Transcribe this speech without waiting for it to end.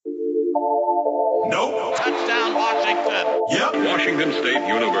Nope. Touchdown, Washington. Yep. Washington State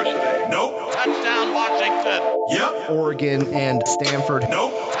University. Nope. Touchdown, Washington. Yep. Oregon and Stanford.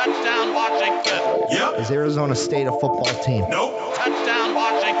 Nope. Touchdown, Washington. Yep. Is Arizona State a football team? Nope. Touchdown,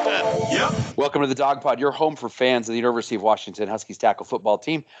 Washington. Yep. Welcome to the Dog Pod, your home for fans of the University of Washington Huskies tackle football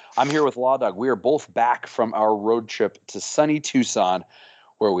team. I'm here with Law Dog. We are both back from our road trip to sunny Tucson,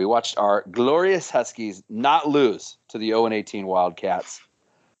 where we watched our glorious Huskies not lose to the 0-18 Wildcats.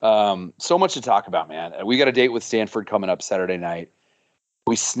 So much to talk about, man. We got a date with Stanford coming up Saturday night.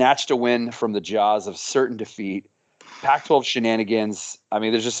 We snatched a win from the jaws of certain defeat. Pac-12 shenanigans. I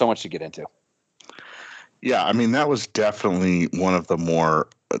mean, there's just so much to get into. Yeah, I mean, that was definitely one of the more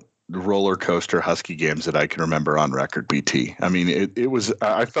roller coaster Husky games that I can remember on record, BT. I mean, it was,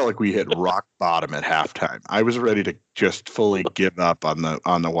 I felt like we hit rock bottom at halftime. I was ready to just fully give up on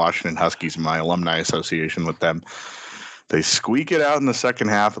the Washington Huskies and my alumni association with them. They squeak it out in the second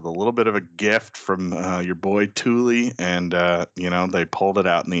half with a little bit of a gift from your boy Thule, and they pulled it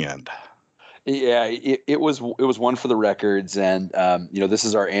out in the end. Yeah, it was one for the records, and this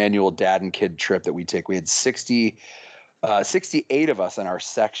is our annual dad and kid trip that we take. We had 68 of us in our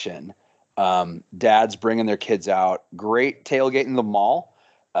section. Dads bringing their kids out. Great tailgate in the mall.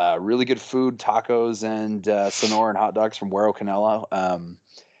 Really good food, tacos and Sonora and hot dogs from Huero Canelo.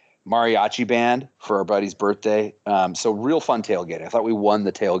 Mariachi band for our buddy's birthday. So real fun tailgate. I thought we won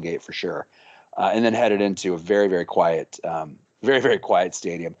the tailgate for sure. And then headed into a very, very quiet, very quiet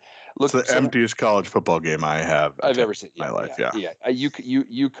stadium. Look, it's the emptiest college football game I've ever seen in my life. Yeah. You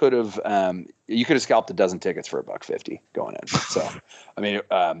could have scalped a dozen tickets for $1.50 going in. So, I mean,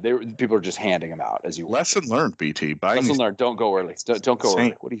 people are just handing them out as you. Lesson learned, BT. Lesson learned. Don't go early. Don't go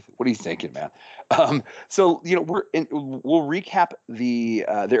early. What are you thinking, man? We'll recap the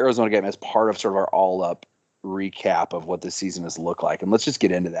Arizona game as part of sort of our all up recap of what the season has looked like, and let's just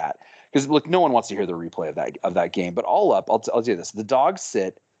get into that because look, no one wants to hear the replay of that game. But all up, I'll tell you this: the Dogs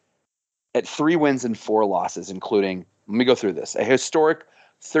sit at 3 wins and 4 losses, including, let me go through this, a historic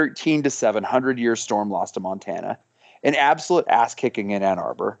 13-7 100-year storm loss to Montana, an absolute ass-kicking in Ann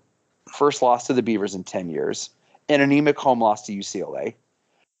Arbor, first loss to the Beavers in 10 years, an anemic home loss to UCLA.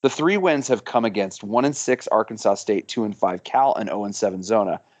 The 3 wins have come against 1-6 Arkansas State, 2-5 Cal, and 0-7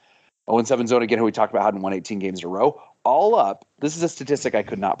 Zona. 0-7 Zona, again, who we talked about, hadn't won 18 games in a row. All up, this is a statistic I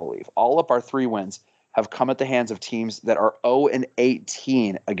could not believe. All up, our 3 wins have come at the hands of teams that are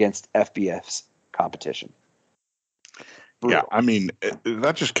 0-18 against FBS competition. Brutal. Yeah, I mean,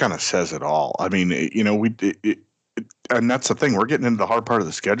 that just kind of says it all. I mean, and that's the thing. We're getting into the hard part of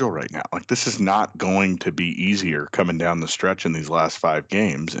the schedule right now. Like, this is not going to be easier coming down the stretch in these last 5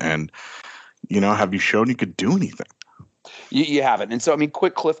 games. And, have you shown you could do anything? You haven't. And so, I mean,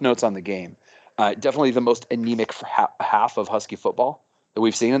 quick cliff notes on the game. Definitely the most anemic half of Husky football that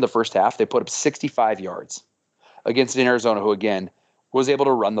we've seen in the first half. They put up 65 yards against an Arizona who, again, was able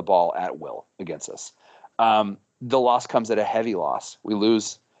to run the ball at will against us. The loss comes at a heavy loss. We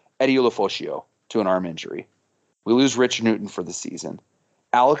lose Eddie Ulofoshio to an arm injury. We lose Rich Newton for the season.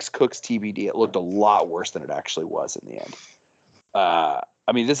 Alex Cook's TBD. It looked a lot worse than it actually was in the end.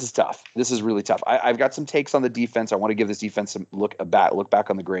 I mean, this is tough. This is really tough. I've got some takes on the defense. I want to give this defense some look back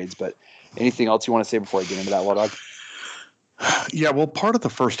on the grades. But anything else you want to say before I get into that, Law Dog? Yeah, well, part of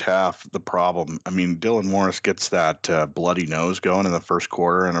the first half, the problem, I mean, Dylan Morris gets that bloody nose going in the first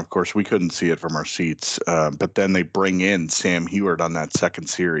quarter, and of course we couldn't see it from our seats. But then they bring in Sam Heward on that second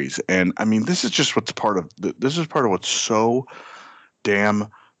series, and I mean, this is part of what's so damn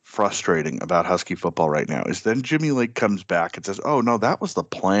frustrating about Husky football right now is then Jimmy Lake comes back and says, "Oh no, that was the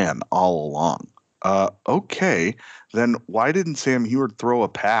plan all along." Okay, then why didn't Sam Heward throw a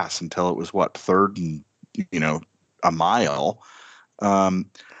pass until it was third and a mile?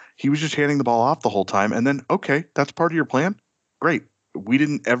 He was just handing the ball off the whole time. And then, okay, that's part of your plan. Great. We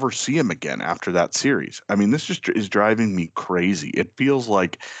didn't ever see him again after that series. I mean, this just is driving me crazy. It feels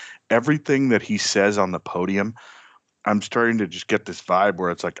like everything that he says on the podium, I'm starting to just get this vibe where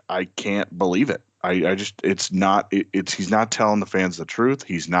it's like, I can't believe it. He's not telling the fans the truth.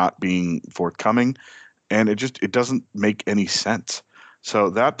 He's not being forthcoming. And it doesn't make any sense. So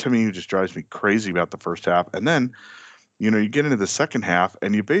that to me just drives me crazy about the first half. And then, you get into the second half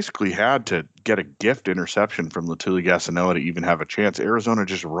and you basically had to get a gift interception from Latuli Gasanoa to even have a chance. Arizona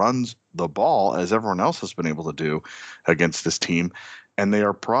just runs the ball as everyone else has been able to do against this team. And they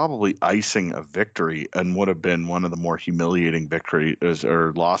are probably icing a victory and would have been one of the more humiliating victories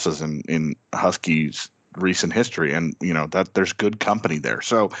or losses in Huskies recent history. And, that there's good company there.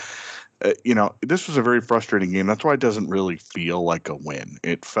 So this was a very frustrating game. That's why it doesn't really feel like a win.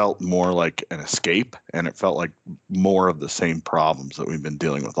 It felt more like an escape, and it felt like more of the same problems that we've been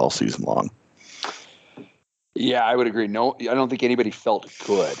dealing with all season long. Yeah, I would agree. No, I don't think anybody felt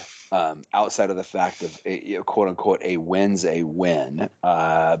good outside of the fact of quote unquote a win's a win.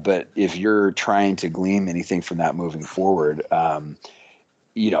 But if you're trying to glean anything from that moving forward,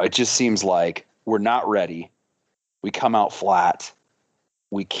 it just seems like we're not ready. We come out flat.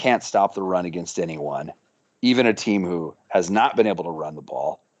 We can't stop the run against anyone, even a team who has not been able to run the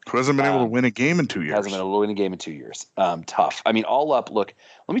ball. Who hasn't been able to win a game in 2 years. Hasn't been able to win a game in 2 years. Tough. I mean, all up, look,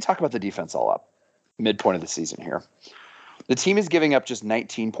 let me talk about the defense all up. Midpoint of the season here. The team is giving up just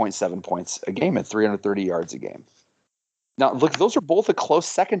 19.7 points a game at 330 yards a game. Now, look, those are both a close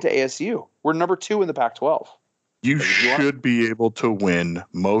second to ASU. We're number 2 in the Pac-12. You should be able to win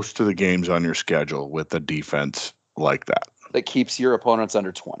most of the games on your schedule with a defense like that. That keeps your opponents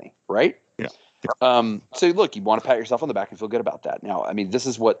under 20, right? Yeah. So, look, you want to pat yourself on the back and feel good about that. Now, I mean, this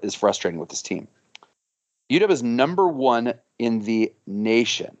is what is frustrating with this team. UW is number 1 in the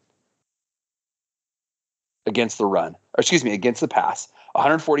nation against the run, against the pass,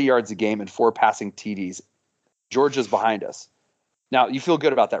 140 yards a game and 4 passing TDs. Georgia's behind us. Now, you feel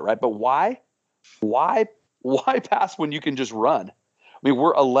good about that, right? But why? Why pass when you can just run? I mean,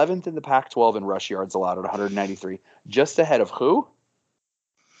 we're 11th in the Pac-12 in rush yards allowed at 193, just ahead of who?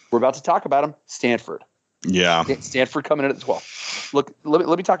 We're about to talk about them, Stanford. Yeah. Stanford coming in at the 12th. Look,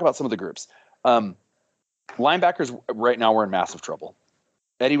 let me talk about some of the groups. Linebackers right now we're in massive trouble.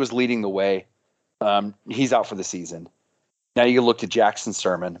 Eddie was leading the way. He's out for the season. Now you look to Jackson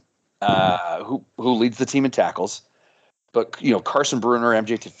Sermon, who leads the team in tackles. But, Carson Bruner,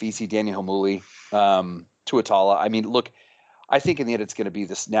 MJ Tafisi, Daniel Hamuli, Tuatala. I mean, look, I think in the end it's going to be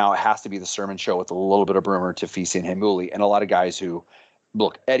this. Now it has to be the Sermon show with a little bit of Bruner, Tafisi, and Hamuli, and a lot of guys who,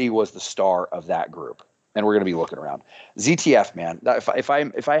 look, Eddie was the star of that group, and we're going to be looking around. ZTF, man, if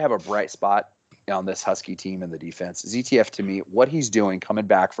I have a bright spot on this Husky team in the defense, ZTF to me, what he's doing coming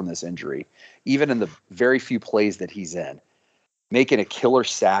back from this injury, even in the very few plays that he's in, making a killer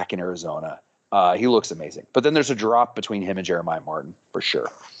sack in Arizona, he looks amazing. But then there's a drop between him and Jeremiah Martin for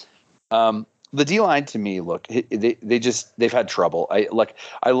sure. The D-line to me, look, they've had trouble.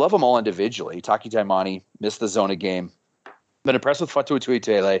 I love them all individually. Taki Taimani missed the Zona game. Been impressed with Fatu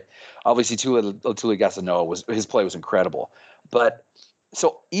Tuitele. Obviously, Tuli Gasanoa his play was incredible. But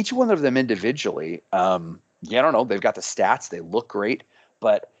so each one of them individually, I don't know. They've got the stats. They look great.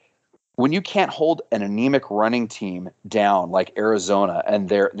 But when you can't hold an anemic running team down like Arizona,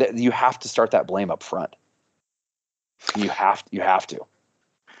 and you have to start that blame up front. You have to.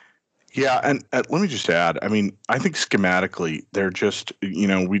 Yeah, and let me just add, I mean, I think schematically, they're just,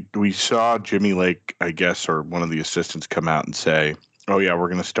 we saw Jimmy Lake, I guess, or one of the assistants come out and say, oh, yeah, we're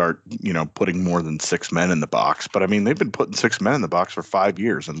going to start, putting more than 6 men in the box. But, I mean, they've been putting 6 men in the box for 5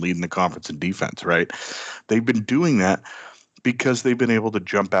 years and leading the conference in defense, right? They've been doing that because they've been able to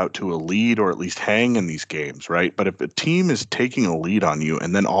jump out to a lead or at least hang in these games, right? But if a team is taking a lead on you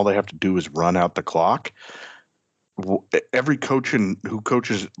and then all they have to do is run out the clock, every coach who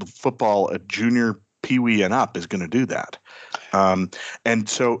coaches football at junior, peewee, and up is going to do that. And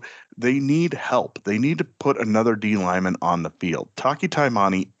so they need help. They need to put another D lineman on the field. Taki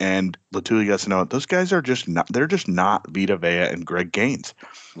Taimani and Latuli Gasanoa, those guys are just not Vita Vea and Greg Gaines.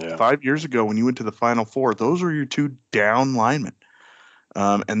 Yeah. 5 years ago, when you went to the Final Four, those were your 2 down linemen.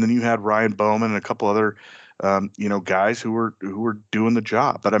 And then you had Ryan Bowman and a couple other, guys who were doing the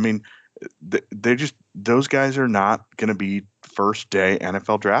job. But I mean, those guys are not going to be first day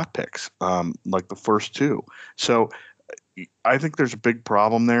NFL draft picks, like the first 2. So I think there's a big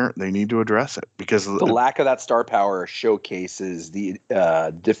problem there. They need to address it because the lack of that star power showcases the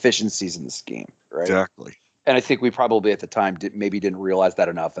deficiencies in the scheme, right? Exactly. And I think we probably at the time maybe didn't realize that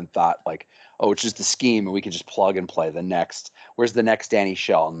enough and thought like, oh, it's just the scheme and we can just plug and play the next. Where's the next Danny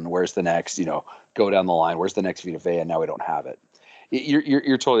Shelton? Where's the next, go down the line? Where's the next Vita Vea? And now we don't have it.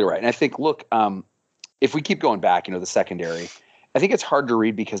 You're totally right. And I think, look, if we keep going back, the secondary, I think it's hard to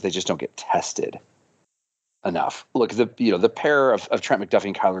read because they just don't get tested enough. Look, the pair of Trent McDuffie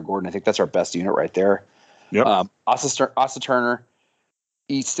and Kyler Gordon, I think that's our best unit right there. Yep. Asa Turner,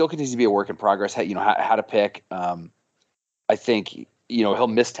 he still continues to be a work in progress. How to pick. I think, he'll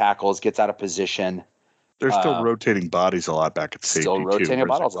miss tackles, gets out of position. They're still rotating bodies a lot back at safety, still rotating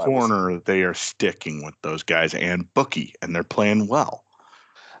bodies. Corner, they are sticking with those guys and Bookie, and they're playing well.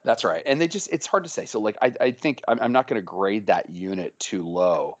 That's right. And it's hard to say. So, like, I think I'm not going to grade that unit too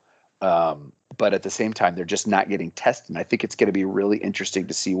low. But at the same time, they're just not getting tested. And I think it's going to be really interesting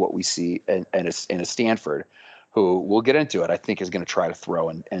to see what we see in a Stanford who we'll get into it, I think is going to try to throw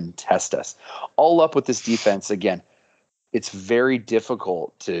and test us. All up with this defense, again, it's very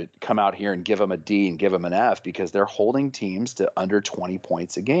difficult to come out here and give them a D and give them an F because they're holding teams to under 20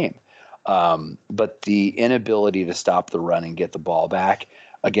 points a game. But the inability to stop the run and get the ball back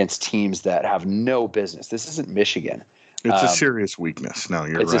against teams that have no business. This isn't Michigan. It's a serious weakness. No,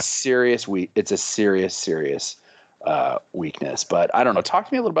 you're it's right. It's a serious weakness. But I don't know. Talk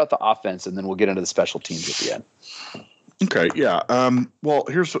to me a little about the offense, and then we'll get into the special teams at the end. Okay. Yeah. Well,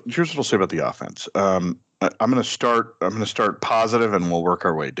 here's what I'll say about the offense. I'm going to start positive, and we'll work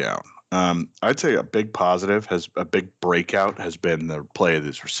our way down. I'd say a big breakout has been the play of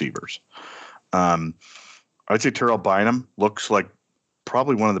these receivers. I'd say Terrell Bynum looks like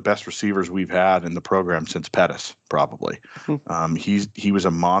probably one of the best receivers we've had in the program since Pettis, probably. He was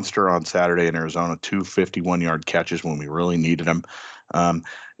a monster on Saturday in Arizona, 2 51-yard catches when we really needed him.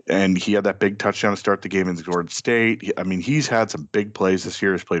 And he had that big touchdown to start the game in Georgia State. He's had some big plays this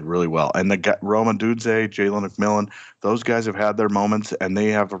year. He's played really well. And the guy, Roman Dudze, Jalen McMillan, those guys have had their moments, and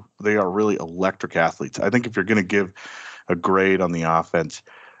they are really electric athletes. I think if you're going to give a grade on the offense,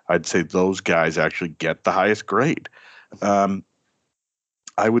 I'd say those guys actually get the highest grade.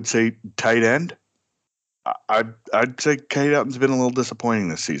 I would say tight end. I'd say Cade Otton's been a little disappointing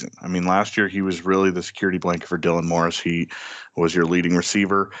this season. Last year he was really the security blanket for Dylan Morris. He was your leading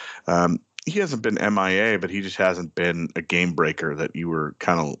receiver. He hasn't been MIA, but he just hasn't been a game breaker that you were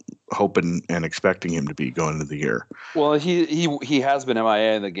kind of hoping and expecting him to be going into the year. Well, he has been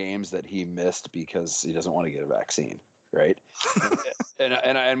MIA in the games that he missed because he doesn't want to get a vaccine, right? and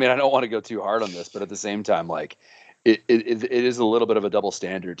I don't want to go too hard on this, but at the same time, like, It is a little bit of a double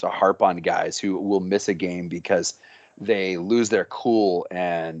standard to harp on guys who will miss a game because they lose their cool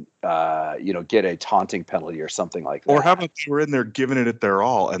and get a taunting penalty or something like that. Or how about they were in there giving it at their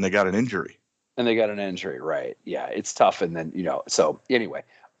all and they got an injury? Right? Yeah, it's tough. And then so anyway,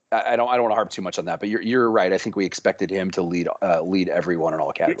 I don't want to harp too much on that. But you're right. I think we expected him to lead everyone in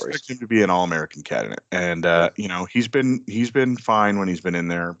all categories. We expect him to be an All-American candidate, and he's been fine when he's been in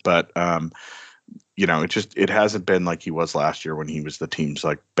there, but. It hasn't been like he was last year when he was the team's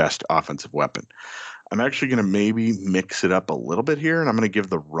like best offensive weapon. I'm actually going to maybe mix it up a little bit here, and I'm going to give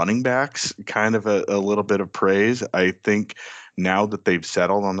the running backs kind of a little bit of praise. I think now that they've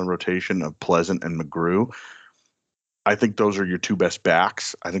settled on the rotation of Pleasant and McGrew, I think those are your two best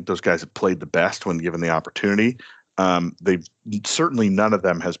backs. I think those guys have played the best when given the opportunity. They've certainly none of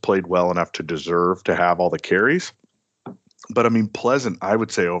them has played well enough to deserve to have all the carries. But Pleasant, I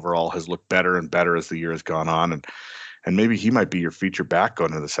would say overall has looked better and better as the year has gone on, and maybe he might be your feature back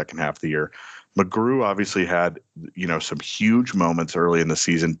going into the second half of the year. McGrew obviously had some huge moments early in the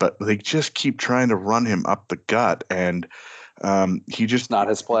season, but they just keep trying to run him up the gut, and he just not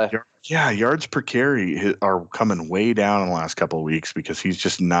his play. Yeah, yards per carry are coming way down in the last couple of weeks because he's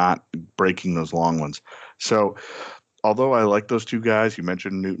just not breaking those long ones. So. Although I like those two guys, you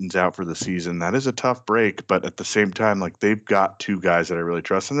mentioned Newton's out for the season. That is a tough break, but at the same time, like they've got two guys that I really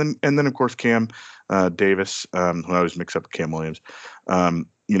trust, and then of course Cam Davis, who I always mix up with Cam Williams.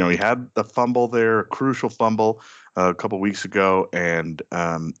 He had a fumble there, a crucial fumble a couple weeks ago, and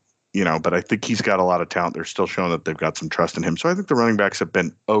but I think he's got a lot of talent. They're still showing that they've got some trust in him. So I think the running backs have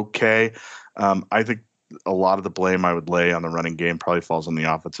been okay. I think a lot of the blame I would lay on the running game probably falls on the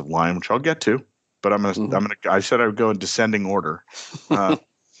offensive line, which I'll get to. But I said I would go in descending order.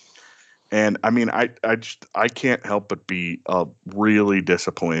 And I can't help but be really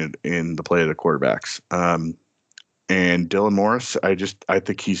disappointed in the play of the quarterbacks. And Dylan Morris, I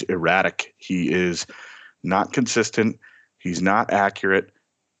think he's erratic. He is not consistent. He's not accurate.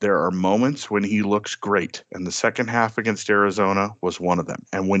 There are moments when he looks great. And the second half against Arizona was one of them.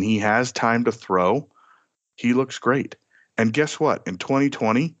 And when he has time to throw, he looks great. And guess what? In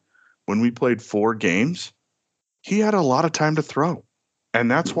 2020, when we played 4 games, he had a lot of time to throw.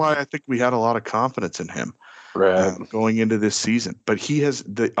 And that's why I think we had a lot of confidence in him going into this season. But he has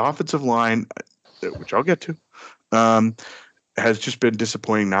the offensive line, which I'll get to, has just been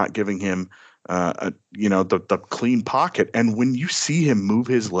disappointing, not giving him the clean pocket. And when you see him move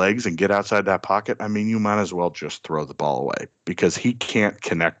his legs and get outside that pocket, you might as well just throw the ball away because he can't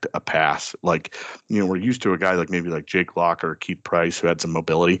connect a pass. Like, we're used to a guy like maybe like Jake Locke or Keith Price who had some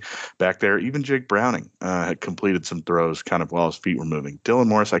mobility back there. Even Jake Browning had completed some throws kind of while his feet were moving. Dylan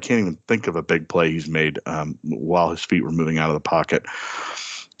Morris, I can't even think of a big play he's made while his feet were moving out of the pocket.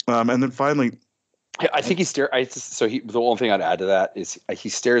 And then finally, I think the only thing I'd add to that is he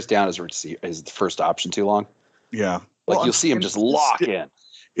stares down his first option too long. Yeah. You'll see him just lock in.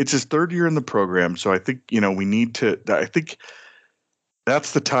 It's his third year in the program. So I think, we need to, I think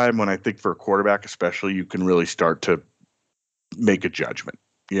that's the time when I think for a quarterback, especially, you can really start to make a judgment.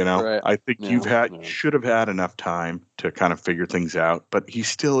 Right. I think Yeah, should have had enough time to kind of figure things out, but he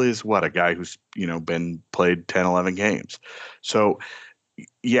still is a guy who's, been played 10, 11 games. So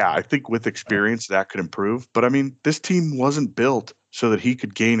yeah, I think with experience that could improve. But I mean, this team wasn't built so that he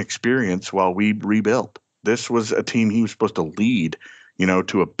could gain experience while we rebuilt. This was a team he was supposed to lead,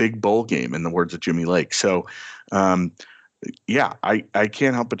 to a big bowl game, in the words of Jimmy Lake. So, yeah, I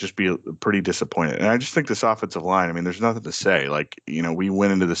can't help but just be pretty disappointed. And I just think this offensive line, I mean, there's nothing to say. Like, we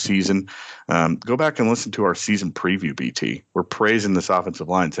went into the season. Go back and listen to our season preview, BT. We're praising this offensive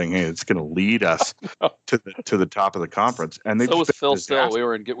line, saying, hey, it's going to lead us to the top of the conference. And they so just was Phil. disaster.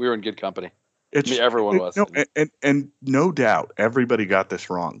 Still, we were in good company. Everyone was. No, and no doubt everybody got this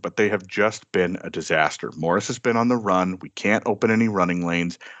wrong, but they have just been a disaster. Morris has been on the run. We can't open any running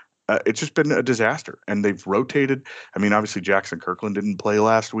lanes. It's just been a disaster, and they've rotated. I mean, obviously Jackson Kirkland didn't play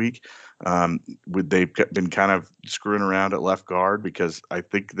last week. They've been kind of screwing around at left guard because I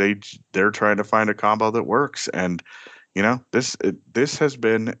think they're trying to find a combo that works. And this has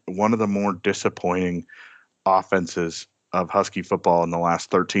been one of the more disappointing offenses of Husky football in the last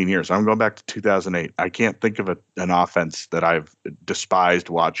 13 years. I'm going back to 2008. I can't think of an offense that I've despised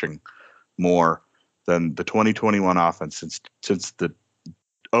watching more than the 2021 offense since the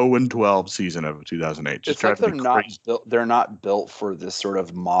 0-12 season of 2008. It's like they're not built for this sort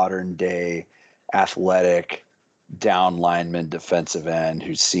of modern day athletic down lineman defensive end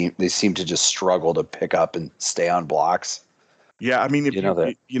who seem to just struggle to pick up and stay on blocks. Yeah, I mean, if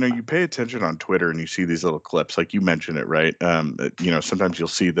you pay attention on Twitter and you see these little clips, like you mentioned it, right? Sometimes you'll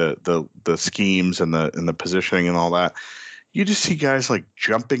see the schemes and the positioning and all that. You just see guys like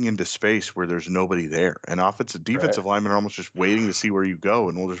jumping into space where there's nobody there, and defensive linemen are almost just waiting to see where you go,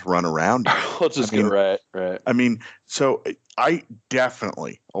 and we'll just run around. We'll just go right. I mean, so I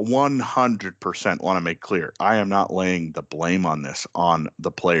definitely 100% want to make clear I am not laying the blame on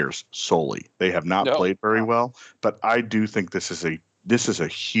the players solely. They have not played very well, but I do think this is a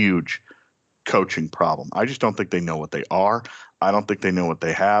huge coaching problem. I just don't think they know what they are. I don't think they know what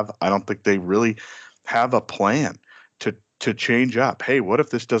they have. I don't think they really have a plan to change up. Hey, what if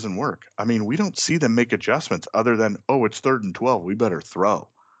this doesn't work? I mean, we don't see them make adjustments other than, it's 3rd and 12. We better throw.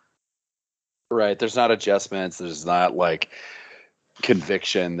 Right. There's not adjustments. There's not like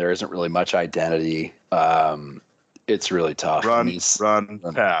conviction. There isn't really much identity. It's really tough. Run,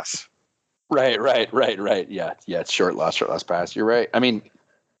 pass. Right. Yeah. It's short, last pass. You're right. I mean,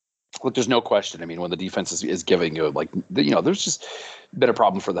 look, there's no question. I mean, when the defense is giving you there's just been a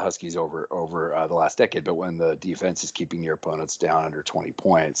problem for the Huskies over the last decade. But when the defense is keeping your opponents down under 20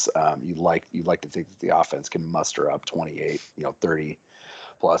 points, you'd like to think that the offense can muster up 28, 30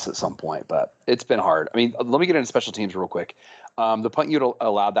 plus at some point. But it's been hard. I mean, let me get into special teams real quick. The punt you'd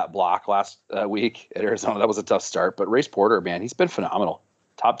allowed that block last week at Arizona, that was a tough start. But Race Porter, man, he's been phenomenal.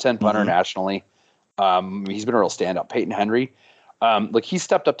 Top 10 punter nationally. He's been a real standout. Peyton Henry. He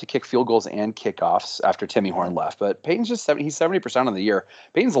stepped up to kick field goals and kickoffs after Timmy Horn left, but Peyton's just he's 70% on the year.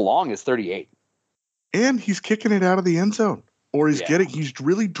 Peyton's long is 38. And he's kicking it out of the end zone, or he's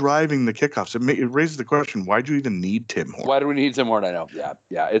really driving the kickoffs. It raises the question, why'd you even need Tim Horn? Why do we need Tim Horn? I know.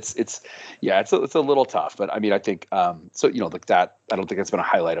 Yeah. It's a little tough, but I mean, I think, that, I don't think that's been a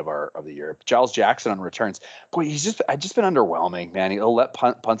highlight of the year. Giles Jackson on returns. Boy, I've just been underwhelming, man. He'll let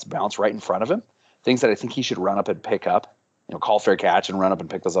punts bounce right in front of him. Things that I think he should run up and pick up. Call fair catch and run up and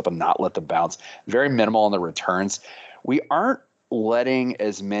pick those up and not let them bounce. Very minimal on the returns. We aren't letting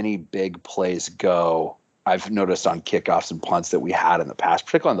as many big plays go, I've noticed, on kickoffs and punts that we had in the past,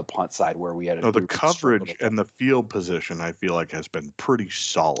 particularly on the punt side where we had the coverage and the field position, I feel like, has been pretty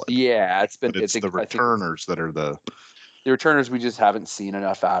solid. Yeah, it's been. It's the returners that are the returners we just haven't seen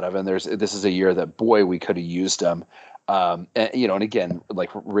enough out of. And this is a year that, boy, we could have used them. And again,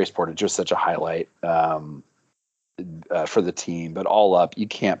 like Race Porter, just such a highlight. For the team, but all up, you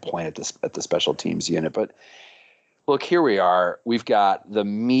can't point at the special teams unit. But look, here we are. We've got the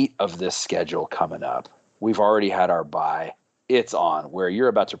meat of this schedule coming up. We've already had our bye. It's on where you're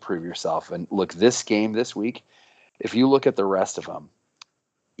about to prove yourself. And look, this game this week, if you look at the rest of them,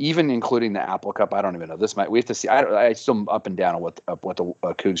 even including the Apple Cup, I don't even know. We have to see. I still up and down on what the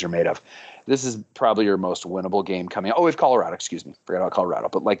Cougs are made of. This is probably your most winnable game coming. Oh, we have Colorado. Excuse me, forgot about Colorado.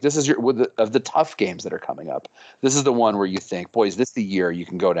 But this is of the tough games that are coming up. This is the one where you think, boy, is this the year you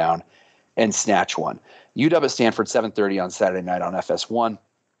can go down and snatch one? UW-Stanford, 7:30 on Saturday night on FS1.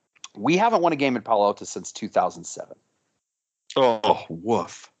 We haven't won a game in Palo Alto since 2007. Oh,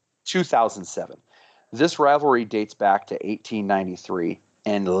 woof. 2007. This rivalry dates back to 1893.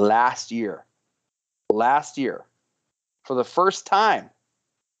 And last year, for the first time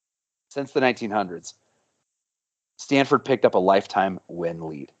since the 1900s, Stanford picked up a lifetime win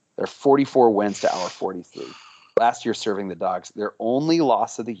lead. They're 44 wins to our 43. Last year serving the Dogs, their only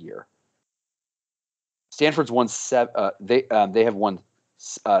loss of the year. Stanford's won seven. They have won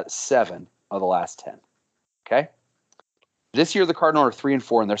 7 of the last 10. Okay. This year, the Cardinals are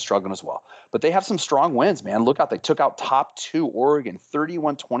 3-4, and they're struggling as well. But they have some strong wins, man. Look out. They took out top 2 Oregon,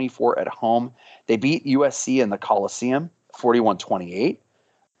 31-24 at home. They beat USC in the Coliseum, 41-28.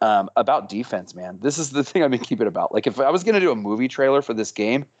 About defense, man. This is the thing I've been keeping about. Like, if I was going to do a movie trailer for this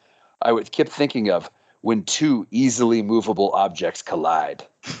game, I would keep thinking of when 2 easily movable objects collide.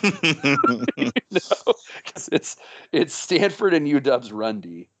 Because it's Stanford and UW's run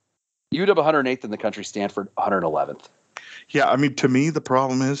D. UW 108th in the country, Stanford 111th. Yeah, I mean, to me, the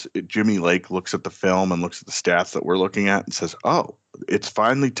problem is Jimmy Lake looks at the film and looks at the stats that we're looking at and says, oh, it's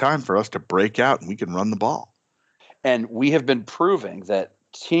finally time for us to break out and we can run the ball. And we have been proving that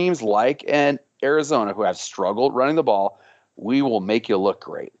teams like Arizona, who have struggled running the ball, we will make you look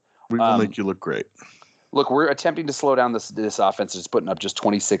great. We will make you look great. Look, we're attempting to slow down this offense. It's putting up just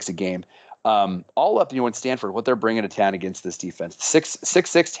 26 a game. All up, in Stanford, what they're bringing to town against this defense.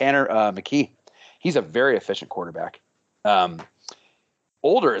 6'6" Tanner McKee. He's a very efficient quarterback.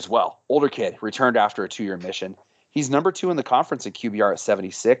 Older as well. Older kid, returned after a 2-year mission. He's number 2 in the conference in QBR at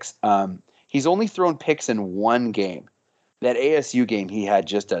 76. He's only thrown picks in 1 game. That ASU game, he had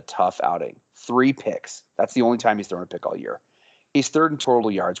just a tough outing. 3 picks. That's the only time he's thrown a pick all year. He's 3rd in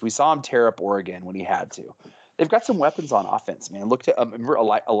total yards. We saw him tear up Oregon when he had to. They've got some weapons on offense, man. Look to remember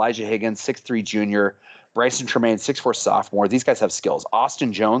Elijah Higgins, 6'3" junior. Bryson Tremaine, 6'4" sophomore. These guys have skills.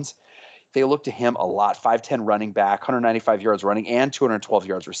 Austin Jones, they look to him a lot. 5'10" running back, 195 yards running, and 212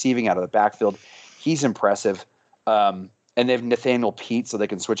 yards receiving out of the backfield. He's impressive. And they have Nathaniel Pete, so they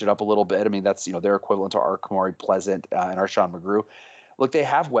can switch it up a little bit. I mean, that's their equivalent to our Kamari Pleasant and our Sean McGrew. Look, they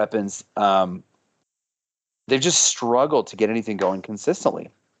have weapons. They've just struggled to get anything going consistently.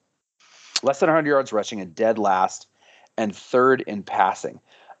 Less than 100 yards rushing and dead last, and 3rd in passing.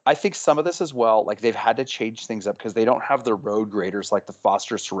 I think some of this as well, like they've had to change things up because they don't have the road graders like the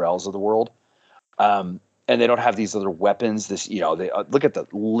Foster Sorrells of the world. And they don't have these other weapons. They look at the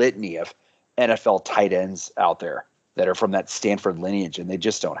litany of NFL tight ends out there that are from that Stanford lineage, and they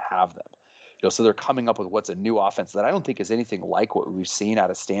just don't have them. So they're coming up with what's a new offense that I don't think is anything like what we've seen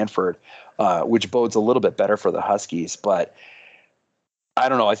out of Stanford, which bodes a little bit better for the Huskies. But I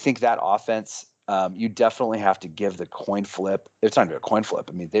don't know. I think that offense, you definitely have to give the coin flip. It's not even a coin flip.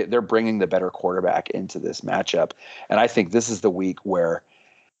 I mean, they're bringing the better quarterback into this matchup. And I think this is the week where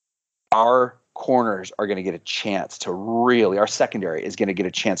our corners are going to get a chance to really – our secondary is going to get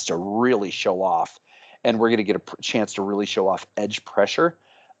a chance to really show off. And we're going to get a chance to really show off edge pressure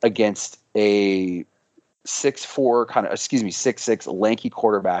against a 6'6" lanky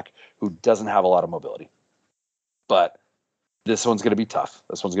quarterback who doesn't have a lot of mobility. But this one's going to be tough.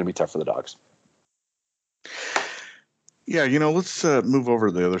 This one's going to be tough for the Dogs. Yeah, let's move over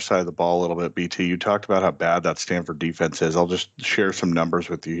to the other side of the ball a little bit, BT. You talked about how bad that Stanford defense is. I'll just share some numbers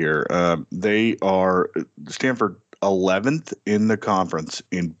with you here. They are Stanford 11th in the conference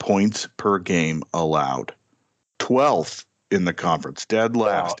in points per game allowed. 12th in the conference, dead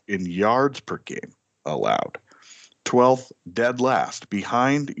last in yards per game allowed. 12th, dead last,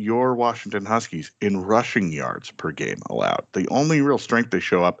 behind your Washington Huskies in rushing yards per game allowed. The only real strength they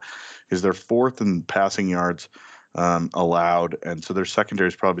show up is their 4th in passing yards allowed, and so their secondary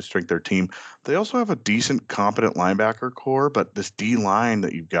is probably strength their team. They also have a decent, competent linebacker core, but this D line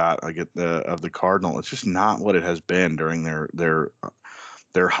that you've got of the Cardinal, it's just not what it has been during their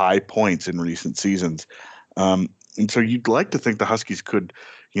high points in recent seasons. And so you'd like to think the Huskies could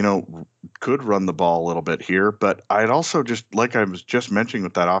run the ball a little bit here, but I'd also just, like I was just mentioning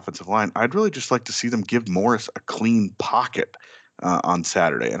with that offensive line, I'd really just like to see them give Morris a clean pocket on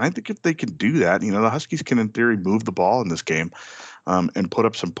Saturday. And I think if they can do that, the Huskies can, in theory, move the ball in this game and put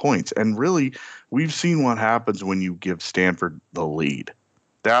up some points. And really, we've seen what happens when you give Stanford the lead.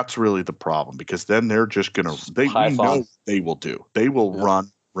 That's really the problem, because then they're just going to – we know they will do. They will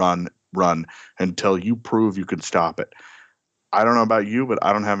run until you prove you can stop it. I don't know about you, but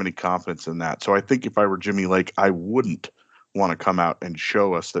I don't have any confidence in that. So I think if I were Jimmy Lake, I wouldn't want to come out and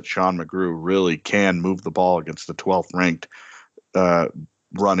show us that Sean McGrew really can move the ball against the 12th ranked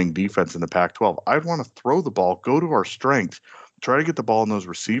running defense in the Pac-12. I'd want to throw the ball, go to our strengths, try to get the ball in those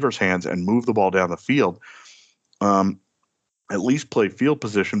receivers' hands and move the ball down the field. At least play field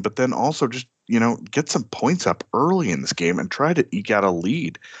position, but then also just, get some points up early in this game and try to eke out a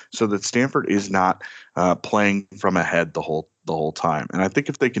lead so that Stanford is not playing from ahead the whole time. And I think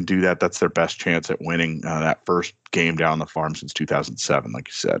if they can do that, that's their best chance at winning that first game down the farm since 2007, like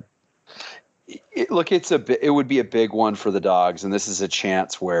you said. Look, it would be a big one for the Dogs, and this is a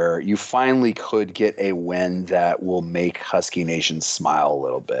chance where you finally could get a win that will make Husky Nation smile a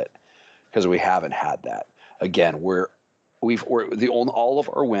little bit, because we haven't had that. Again, all of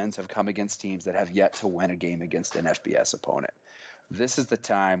our wins have come against teams that have yet to win a game against an FBS opponent. This is the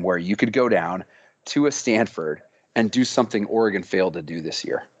time where you could go down to a Stanford and do something Oregon failed to do this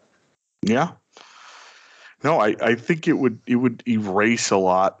year. Yeah. No, I think it would erase a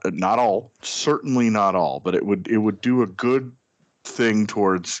lot, not all, certainly not all, but it would do a good thing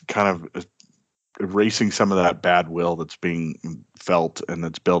towards kind of erasing some of that bad will that's being felt and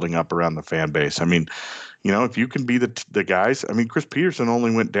that's building up around the fan base. I mean, if you can be the guys, I mean, Chris Peterson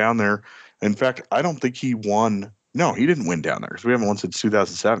only went down there. In fact, I don't think he won. No, he didn't win down there because we haven't won since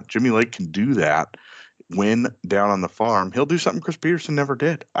 2007. Jimmy Lake can do that. Win down on the farm. He'll do something Chris Peterson never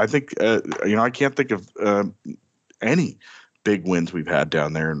did. I think, I can't think of any big wins we've had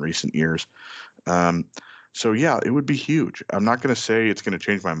down there in recent years. So, yeah, it would be huge. I'm not going to say it's going to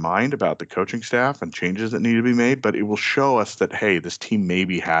change my mind about the coaching staff and changes that need to be made, but it will show us that, hey, this team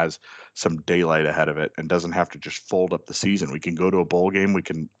maybe has some daylight ahead of it and doesn't have to just fold up the season. We can go to a bowl game. We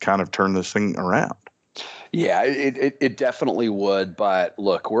can kind of turn this thing around. Yeah, it definitely would. But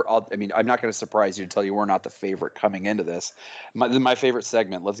look, I'm not going to surprise you to tell you we're not the favorite coming into this. My favorite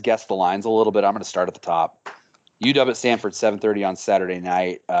segment, let's guess the lines a little bit. I'm going to start at the top. UW-Stanford, 7:30 on Saturday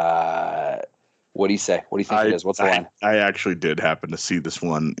night. What do you say? What do you think it is? What's the line? I actually did happen to see this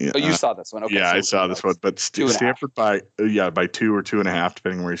one. Oh, you saw this one? Okay. Yeah, so I saw this one. But Stanford by 2 or 2.5,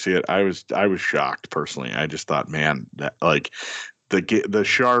 depending on where you see it. I was shocked personally. I just thought, man, that the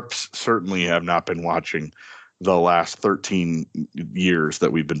Sharps certainly have not been watching the last 13 years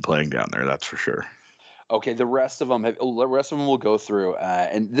that we've been playing down there. That's for sure. Okay, the rest of them will go through,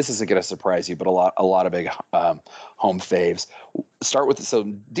 and this isn't going to surprise you, but a lot of big home faves. Start with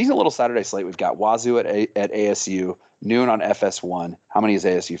decent little Saturday slate. We've got Wazoo at ASU, noon on FS1. How many is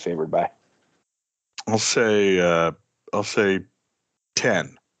ASU favored by? I'll say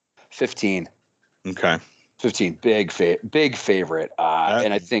 10. 15. Okay. 15. Big favorite,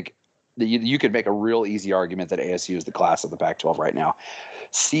 and I think that you could make a real easy argument that ASU is the class of the Pac-12 right now.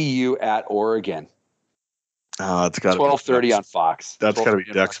 CU at Oregon. It's got 12:30 on Fox. That's got to be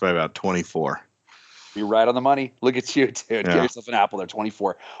Ducks by about 24. You're right on the money. Look at you, dude. Yeah. Get yourself an apple there.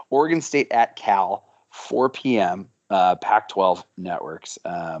 24. Oregon State at Cal, 4 p.m. Pac-12 networks.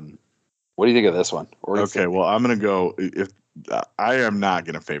 What do you think of this one? Oregon State. Well, I'm going to go. If I am not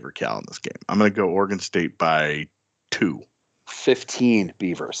going to favor Cal in this game, I'm going to go Oregon State by 2. 15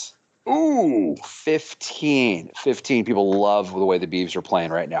 Beavers. Ooh, 15. People love the way the Beavs are playing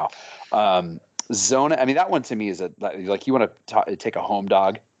right now. Zona. I mean, that one to me is like you want to take a home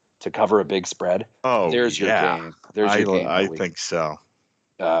dog to cover a big spread. Oh, there's your game. There's your game. I think so.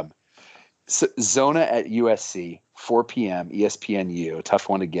 Zona at USC, 4 p.m. ESPNU. Tough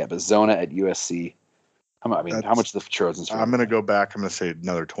one to get, but Zona at USC. How much the Trojans? I'm going to go back. I'm going to say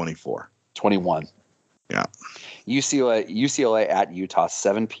another 24. 21. Yeah. UCLA at Utah,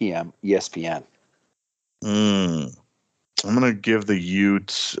 7 p.m. ESPN. I'm going to give the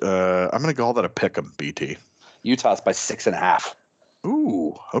Utes. I'm going to call that a pick'em, BT. Utah's by 6.5.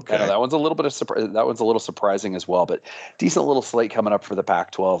 Ooh, okay. That one's a little bit of that one's a little surprising as well, but decent little slate coming up for the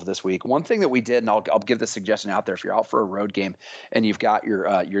Pac-12 this week. One thing that we did, and I'll give this suggestion out there: if you're out for a road game and you've got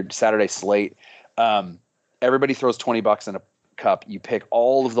your Saturday slate, everybody throws $20 in a cup. You pick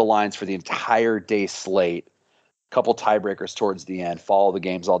all of the lines for the entire day slate. Couple tiebreakers towards the end, follow the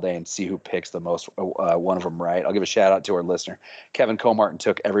games all day and see who picks the most one of them right. I'll give a shout out to our listener. Kevin Comartin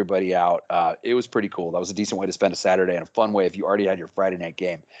took everybody out. It was pretty cool. That was a decent way to spend a Saturday and a fun way if you already had your Friday night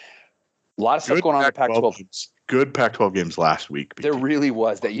game. A lot of stuff going on in the Pac-12. Good Pac-12 games last week. There really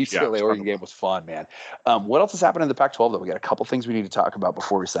was. That UCLA Oregon game was fun, man. What else has happened in the Pac-12 though? We got a couple things we need to talk about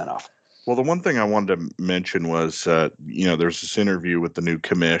before we sign off. Well, the one thing I wanted to mention was, there's this interview with the new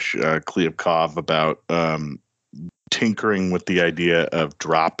commish, Kliavkov, about tinkering with the idea of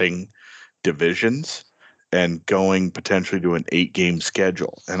dropping divisions and going potentially to an 8-game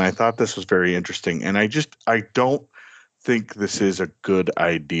schedule. And I thought this was very interesting. And I don't think this is a good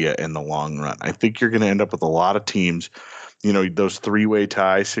idea in the long run. I think you're going to end up with a lot of teams, those 3-way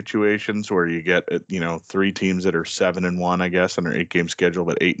tie situations where you get, 3 teams that are 7-1, I guess, on their 8-game schedule,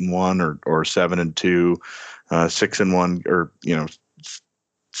 but 8-1 or 7-2, 6-1, or,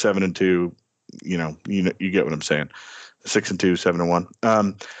 7-2. You get what I'm saying. 6-2,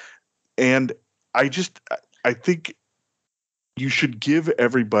 7-1. And I think you should give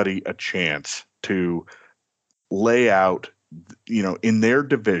everybody a chance to lay out, in their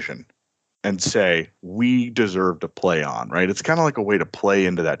division, and say we deserve to play on, right? It's kind of like a way to play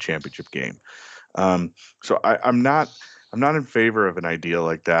into that championship game. So I'm not in favor of an idea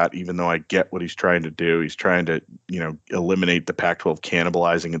like that, even though I get what he's trying to do. He's trying to, eliminate the Pac-12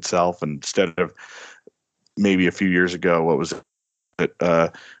 cannibalizing itself, and instead of maybe a few years ago, what was it?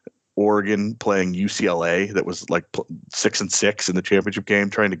 Oregon playing UCLA that was like 6-6 in the championship game,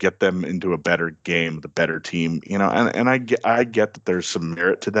 trying to get them into a better game, the better team, and I get that there's some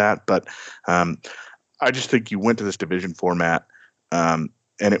merit to that, but I just think you went to this division format, and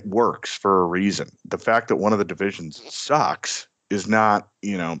it works for a reason. The fact that one of the divisions sucks is not,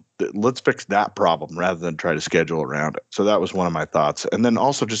 let's fix that problem rather than try to schedule around it. So that was one of my thoughts. And then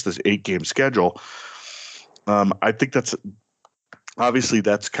also just this 8-game schedule. I think obviously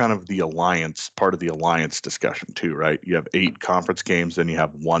that's kind of the alliance, part of the alliance discussion too, right? You have 8 conference games, then you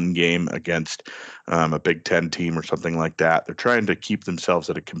have 1 game against a Big Ten team or something like that. They're trying to keep themselves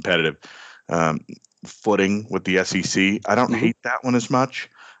at a competitive footing with the SEC. I don't hate that one as much.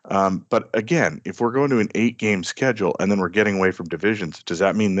 But again, if we're going to an 8-game schedule and then we're getting away from divisions, does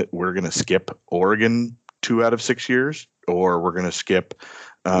that mean that we're going to skip Oregon 2 out of 6 years, or we're going to skip?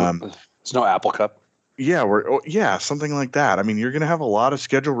 It's no Apple Cup. Yeah, something like that. I mean, you're going to have a lot of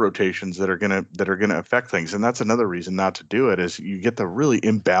schedule rotations that are going to affect things, and that's another reason not to do it. Is you get the really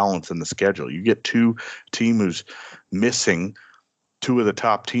imbalance in the schedule. You get 2 teams who's missing 2 of the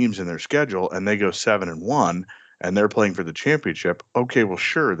top teams in their schedule, and they go 7-1, and they're playing for the championship. Okay, well,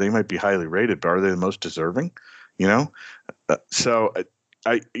 sure, they might be highly rated, but are they the most deserving? So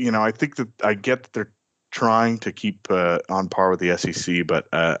I think that I get that they're trying to keep on par with the SEC, but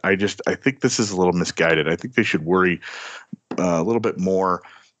I think this is a little misguided. I think they should worry a little bit more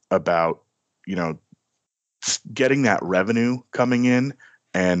about getting that revenue coming in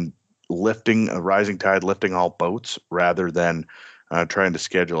and lifting a rising tide, lifting all boats, rather than trying to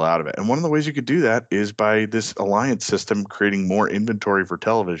schedule out of it. And one of the ways you could do that is by this alliance system, creating more inventory for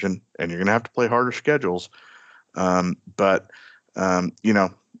television, and you're going to have to play harder schedules.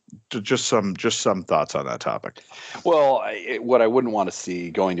 Just some thoughts on that topic. Well, what I wouldn't want to see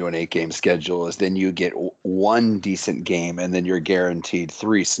going to an 8-game schedule is then you get 1 decent game and then you're guaranteed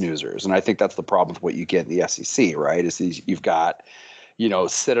 3 snoozers. And I think that's the problem with what you get in the SEC, right? Is you've got,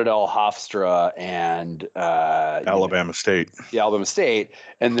 Citadel, Hofstra, and Alabama State. Yeah, Alabama State,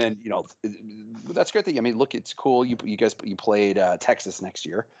 and then that's a great thing. I mean, look, it's cool. You played Texas next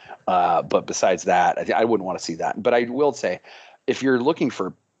year, but besides that, I wouldn't want to see that. But I will say, if you're looking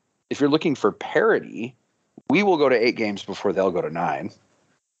for parity, we will go to 8 games before they'll go to 9.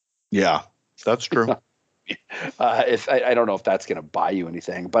 Yeah, that's true. If I don't know if that's going to buy you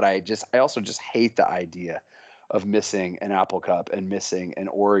anything, but I also just hate the idea of missing an Apple Cup and missing an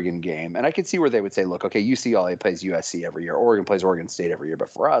Oregon game. And I could see where they would say, look, okay, UCLA plays USC every year. Oregon plays Oregon State every year. But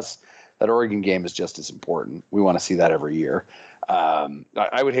for us, that Oregon game is just as important. We want to see that every year.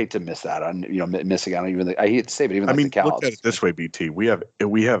 I would hate to miss that on, missing out on even I hate to say, but even the Cals. Look at it this way, BT. We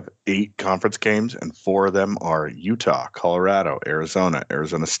have 8 conference games, and 4 of them are Utah, Colorado, Arizona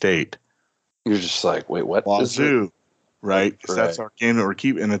State. You're just like, wait, what? Wazoo, right? Because that's our game that we're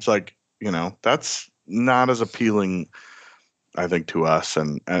keeping. And it's like, that's not as appealing, I think, to us.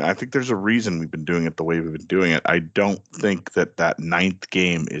 And I think there's a reason we've been doing it the way we've been doing it. I don't think that 9th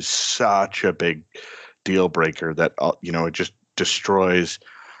game is such a big deal breaker that, it just destroys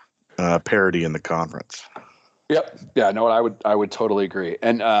parity in the conference. Yep. Yeah, no, I would totally agree.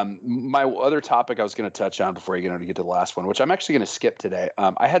 And my other topic I was going to touch on before you get to the last one, which I'm actually going to skip today.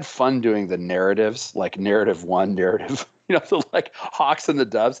 I had fun doing the narratives, like narrative 1, narrative, the like Hawks and the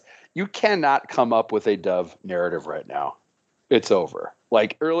Doves. You cannot come up with a Dove narrative right now. It's over.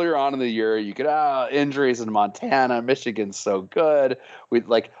 Like earlier on in the year, you could injuries in Montana, Michigan's so good. We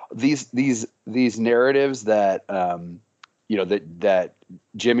like these narratives that that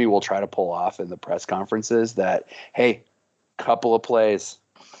Jimmy will try to pull off in the press conferences. That hey, couple of plays,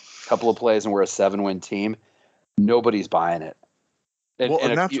 and we're a 7-win team. Nobody's buying it.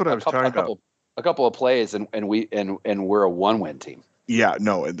 And that's what I was talking about. A couple of plays, and we're a 1-win team. Yeah,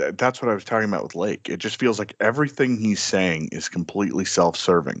 no, that's what I was talking about with Lake. It just feels like everything he's saying is completely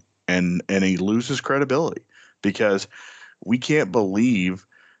self-serving, and he loses credibility because we can't believe,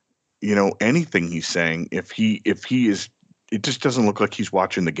 anything he's saying if he is. It just doesn't look like he's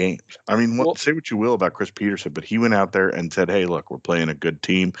watching the games. I mean, say what you will about Chris Peterson, but he went out there and said, "Hey, look, we're playing a good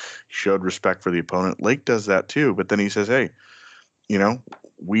team." He showed respect for the opponent. Lake does that too, but then he says, "Hey,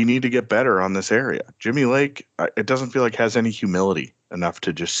 we need to get better on this area." Jimmy Lake, it doesn't feel like has any humility enough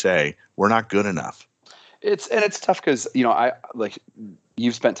to just say we're not good enough. It's tough because I like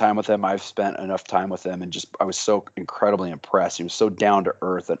you've spent time with him. I've spent enough time with him, and I was so incredibly impressed. He was so down to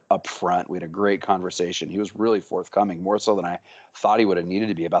earth and upfront. We had a great conversation. He was really forthcoming, more so than I thought he would have needed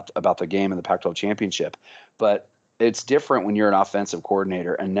to be about the game and the Pac-12 championship. But it's different when you're an offensive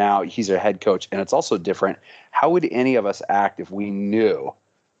coordinator, and now he's a head coach. And it's also different. How would any of us act if we knew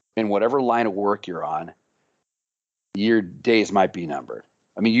in whatever line of work you're on, your days might be numbered?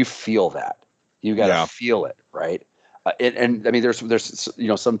 I mean, you feel that. You got to feel it, right? And I mean, there's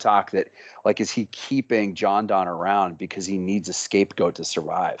some talk that, like, is he keeping John Don around because he needs a scapegoat to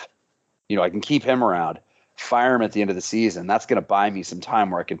survive? I can keep him around, fire him at the end of the season. That's going to buy me some time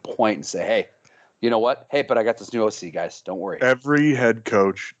where I can point and say, hey, you know what? Hey, but I got this new OC, guys. Don't worry. Every head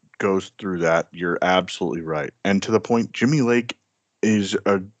coach goes through that. You're absolutely right. And to the point, Jimmy Lake is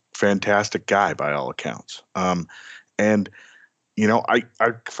a fantastic guy by all accounts. And I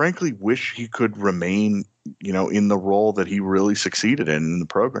frankly wish he could remain, in the role that he really succeeded in the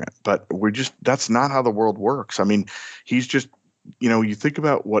program. But that's not how the world works. I mean, he's just, you think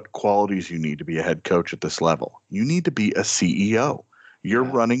about what qualities you need to be a head coach at this level. You need to be a CEO. You're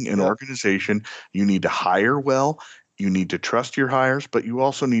running an organization. You need to hire well. You need to trust your hires, but you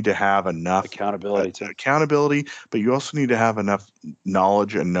also need to have enough accountability, but you also need to have enough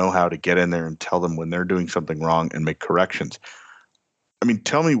knowledge and know-how to get in there and tell them when they're doing something wrong and make corrections. I mean,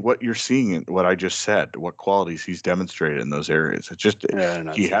 tell me what you're seeing in what I just said, what qualities he's demonstrated in those areas. It's just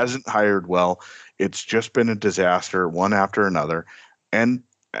he hasn't hired well. It's just been a disaster, one after another. And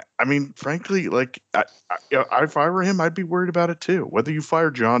I mean, frankly, like if I were him, I'd be worried about it too. Whether you fire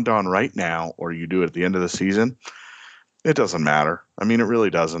John Don right now or you do it at the end of the season, it doesn't matter. I mean, it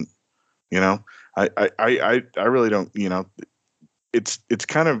really doesn't. I really don't. It's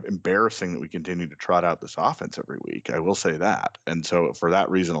kind of embarrassing that we continue to trot out this offense every week. I will say that. And so for that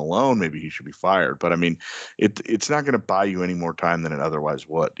reason alone, maybe he should be fired. But I mean, it's not going to buy you any more time than it otherwise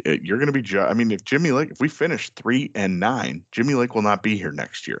would. You're going to be, if we finish 3-9, Jimmy Lake will not be here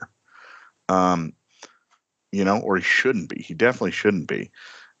next year. Or he shouldn't be. He definitely shouldn't be.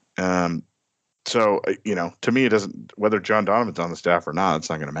 So, to me, it doesn't, whether John Donovan's on the staff or not, it's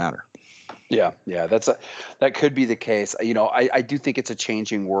not going to matter. Yeah, that could be the case. I do think it's a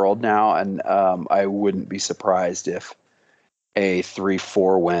changing world now, and I wouldn't be surprised if a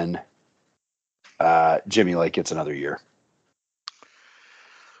 3-4 win Jimmy Lake gets another year.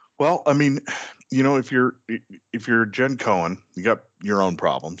 Well, I mean, if you're Jen Cohen, you got your own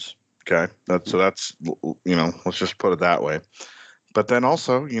problems. Okay, that's let's just put it that way. But then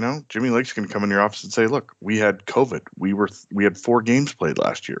also, Jimmy Lake's going to come in your office and say, look, we had COVID. We had 4 games played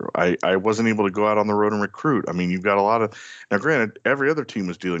last year. I wasn't able to go out on the road and recruit. I mean, you've got a lot of – now, granted, every other team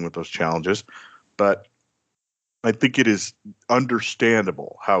was dealing with those challenges, but I think it is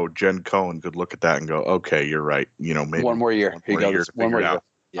understandable how Jen Cohen could look at that and go, okay, you're right. Maybe one more year. One more year.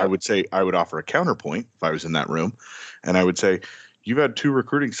 Yep. I would offer a counterpoint if I was in that room, and I would say, you've had 2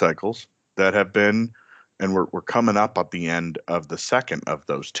 recruiting cycles that have been – and we're coming up at the end of the second of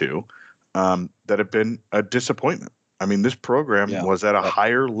those 2 that have been a disappointment. I mean, this program was at a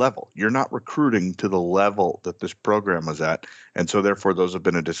higher level. You're not recruiting to the level that this program was at, and so therefore those have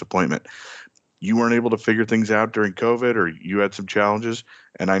been a disappointment. You weren't able to figure things out during COVID, or you had some challenges,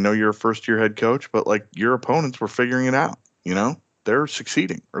 and I know you're a first-year head coach, but like your opponents were figuring it out. They're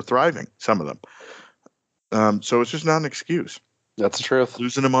succeeding or thriving, some of them. So it's just not an excuse. That's the truth.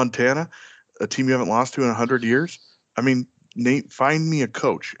 Losing to Montana, a team you haven't lost to in 100 years. I mean, Nate, find me a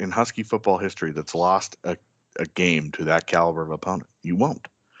coach in Husky football history that's lost a game to that caliber of opponent. You won't.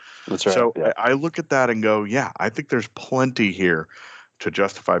 That's right. So I look at that and go, yeah, I think there's plenty here to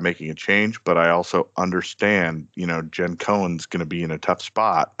justify making a change, but I also understand, Jen Cohen's going to be in a tough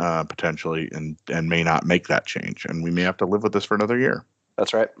spot potentially and may not make that change, and we may have to live with this for another year.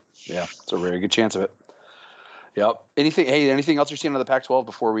 That's right. Yeah, it's a very good chance of it. Yep. Anything else you're seeing on the Pac-12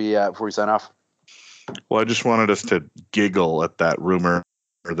 before we sign off? Well, I just wanted us to giggle at that rumor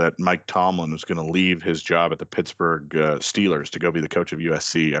that Mike Tomlin was going to leave his job at the Pittsburgh Steelers to go be the coach of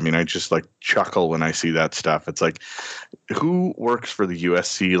USC. I mean, I just chuckle when I see that stuff. It's like, who works for the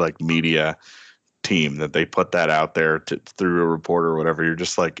USC media team that they put that out there through a reporter or whatever? You're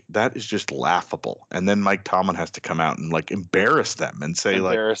just like, that is just laughable. And then Mike Tomlin has to come out and embarrass them and say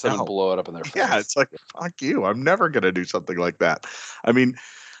embarrass them and blow it up in their face. Yeah, it's like, fuck you. I'm never going to do something like that. I mean,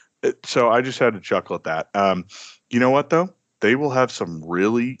 so I just had to chuckle at that. You know what though? They will have some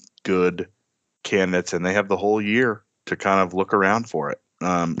really good candidates, and they have the whole year to kind of look around for it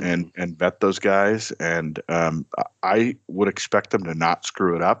and vet those guys. And I would expect them to not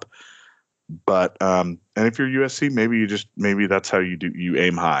screw it up. But and if you're USC, maybe that's how you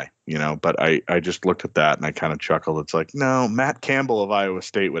aim high, But I just looked at that and I kind of chuckled. It's like, no, Matt Campbell of Iowa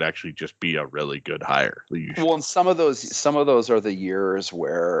State would actually just be a really good hire. Well, and some of those are the years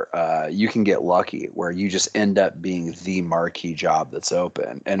where you can get lucky, where you just end up being the marquee job that's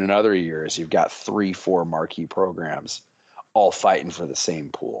open. And in other years, you've got 3-4 marquee programs all fighting for the same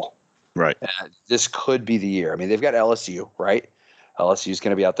pool. Right. This could be the year. I mean, they've got LSU, right? LSU is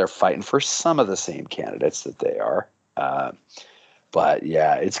going to be out there fighting for some of the same candidates that they are. But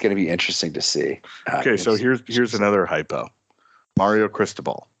yeah, it's going to be interesting to see. Okay, so here's another hypo. Mario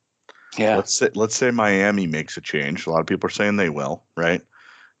Cristobal. Yeah. Let's say Miami makes a change. A lot of people are saying they will, right?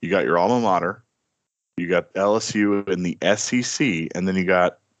 You got your alma mater, you got LSU in the SEC, and then you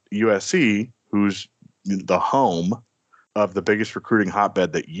got USC, who's the home of the biggest recruiting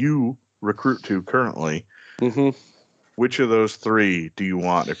hotbed that you recruit to currently. Mm-hmm. Which of those three do you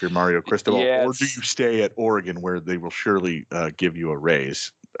want if you're Mario Cristobal, Yes. or do you stay at Oregon where they will surely give you a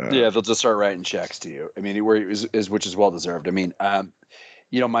raise? Yeah, they'll just start writing checks to you. I mean, which is well deserved. I mean,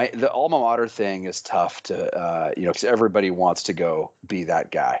 the alma mater thing is tough to, because everybody wants to go be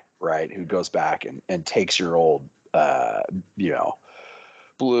that guy, right? Who goes back and takes your old,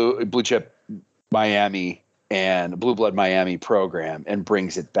 blue chip Miami and blue blood Miami program and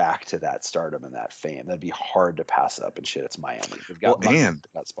brings it back to that stardom and that fame. That'd be hard to pass up. And shit, it's Miami. They've got money,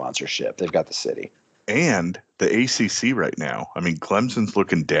 they've got sponsorship. They've got the city. And the ACC right now. I mean, Clemson's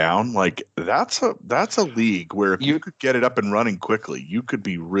looking down. Like that's a league where if you could get it up and running quickly, you could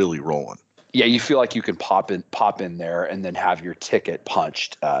be really rolling. Yeah, you feel like you can pop in there and then have your ticket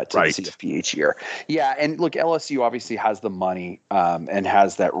punched to the CFP each year. Yeah, and look, LSU obviously has the money and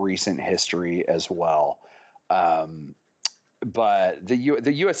has that recent history as well. But the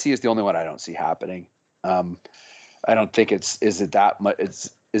USC is the only one I don't see happening. I don't think is it that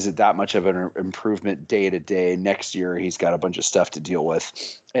much of an improvement day to day. Next year, he's got a bunch of stuff to deal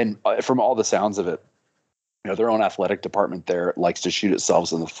with, and from all the sounds of it, their own athletic department there likes to shoot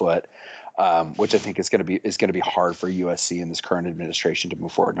itself in the foot, which I think is going to be hard for USC and this current administration to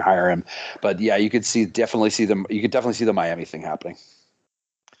move forward and hire him. But yeah, you could definitely see the Miami thing happening.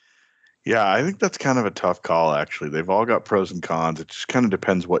 Yeah, I think that's kind of a tough call, actually. They've all got pros and cons. It just kind of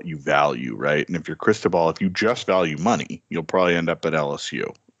depends what you value, right? And if you're Cristobal, if you just value money, you'll probably end up at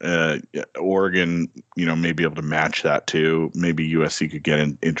LSU. Oregon, may be able to match that too. Maybe USC could get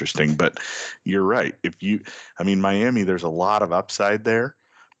interesting, but you're right. Miami, there's a lot of upside there,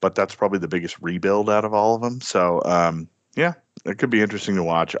 but that's probably the biggest rebuild out of all of them. So, yeah, it could be interesting to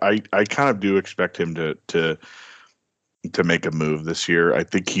watch. I kind of do expect him to make a move this year. I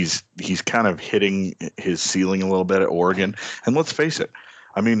think he's kind of hitting his ceiling a little bit at Oregon. And let's face it,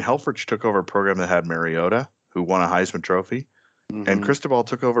 Helfrich took over a program that had Mariota, who won a Heisman Trophy, and Cristobal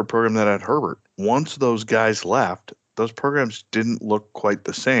took over a program that had Herbert. Once those guys left, those programs didn't look quite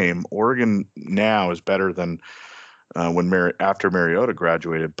the same. Oregon now is better than after Mariota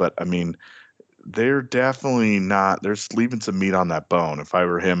graduated, but they're definitely not. There's leaving some meat on that bone. If I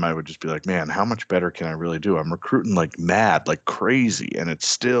were him, I would just be like, man, how much better can I really do? I'm recruiting like mad, like crazy, and it's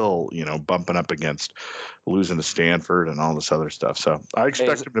still, bumping up against losing to Stanford and all this other stuff. So I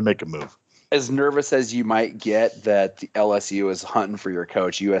expect him to make a move. As nervous as you might get that the LSU is hunting for your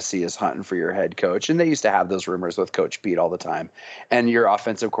coach, USC is hunting for your head coach, and they used to have those rumors with Coach Pete all the time, and your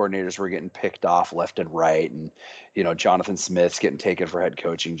offensive coordinators were getting picked off left and right, and Jonathan Smith's getting taken for head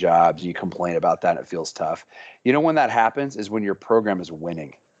coaching jobs. You complain about that, and it feels tough. When that happens is when your program is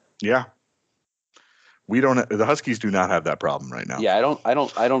winning. Yeah. The Huskies do not have that problem right now. Yeah, I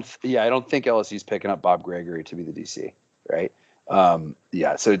don't think LSU's picking up Bob Gregory to be the DC, right? So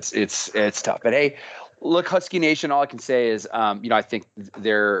it's tough. But hey, look, Husky Nation, all I can say is, I think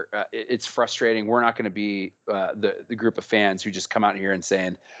it's frustrating. We're not going to be the group of fans who just come out here and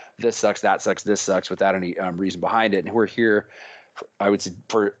saying this sucks, that sucks, this sucks without any reason behind it. And we're here, I would say,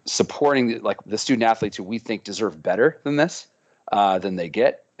 for supporting the student athletes who we think deserve better than this, than they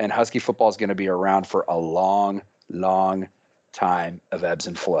get. And Husky football is going to be around for a long, long time of ebbs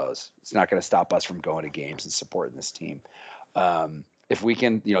and flows. It's not going to stop us from going to games and supporting this team. If we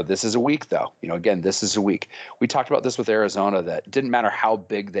can, this is a week though, again, this is a week. We talked about this with Arizona, that didn't matter how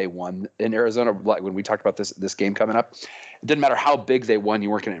big they won in Arizona. Like when we talked about this game coming up, it didn't matter how big they won. You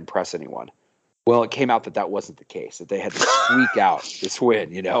weren't going to impress anyone. Well, it came out that wasn't the case, that they had to squeak out this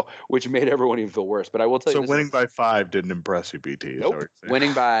win, which made everyone even feel worse. But I will tell you, so winning by 5 didn't impress you, BT. Nope.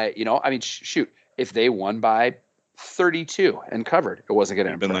 Winning by, shoot, if they won by 32 and covered, it wasn't going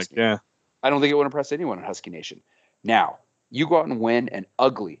to impress me. Yeah. I don't think it would impress anyone in Husky Nation. Now, you go out and win an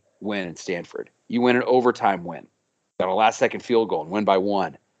ugly win in Stanford. You win an overtime win. Got a last-second field goal and win by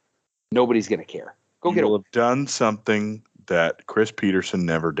 1. nobody's going to care. Go get You'll a have done something that Chris Peterson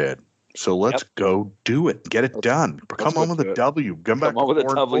never did. So let's go do it. Get it done. Come on with a W. Come back on with a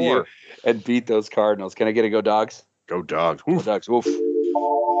 4-4. W and beat those Cardinals. Can I get a Go Dogs? Go Dogs. Go Dogs. Woof.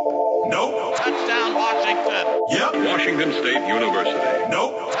 Nope. Touchdown, Washington. Yep. Washington State University.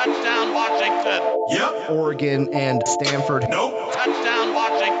 Nope. Touchdown, Washington. Yep. Oregon and Stanford Nope. Touchdown,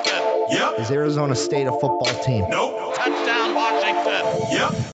 Washington. Yep. is Arizona State a football team. Nope. Touchdown, Washington. Yep.